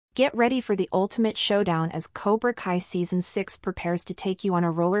Get ready for the ultimate showdown as Cobra Kai Season 6 prepares to take you on a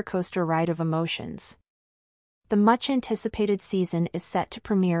roller coaster ride of emotions. The much-anticipated season is set to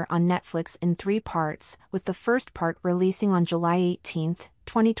premiere on Netflix in 3 parts, with the first part releasing on July 18,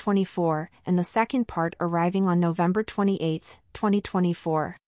 2024, and the second part arriving on November 28,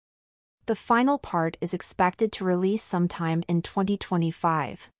 2024. The final part is expected to release sometime in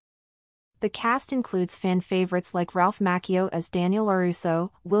 2025. The cast includes fan favorites like Ralph Macchio as Daniel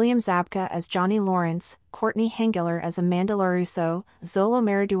LaRusso, William Zabka as Johnny Lawrence, Courtney Hengeler as Amanda LaRusso, Zolo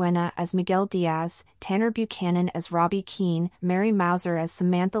Mariduena as Miguel Diaz, Tanner Buchanan as Robbie Keane, Mary Mauser as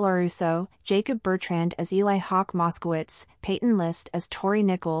Samantha LaRusso, Jacob Bertrand as Eli Hawk Moskowitz, Peyton List as Tori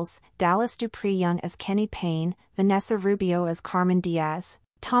Nichols, Dallas Dupree Young as Kenny Payne, Vanessa Rubio as Carmen Diaz,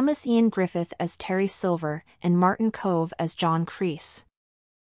 Thomas Ian Griffith as Terry Silver, and Martin Kove as John Kreese.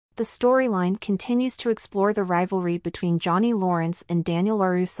 The storyline continues to explore the rivalry between Johnny Lawrence and Daniel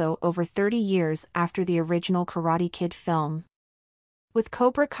LaRusso over 30 years after the original Karate Kid film. With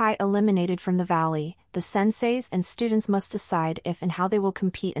Cobra Kai eliminated from the valley, the senseis and students must decide if and how they will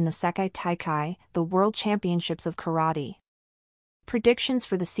compete in the Sekai Taikai, the World Championships of Karate. Predictions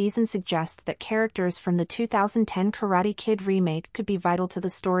for the season suggest that characters from the 2010 Karate Kid remake could be vital to the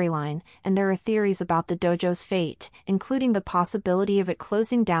storyline, and there are theories about the dojo's fate, including the possibility of it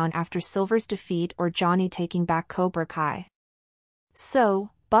closing down after Silver's defeat or Johnny taking back Cobra Kai. So,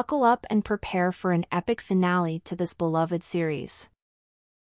 buckle up and prepare for an epic finale to this beloved series.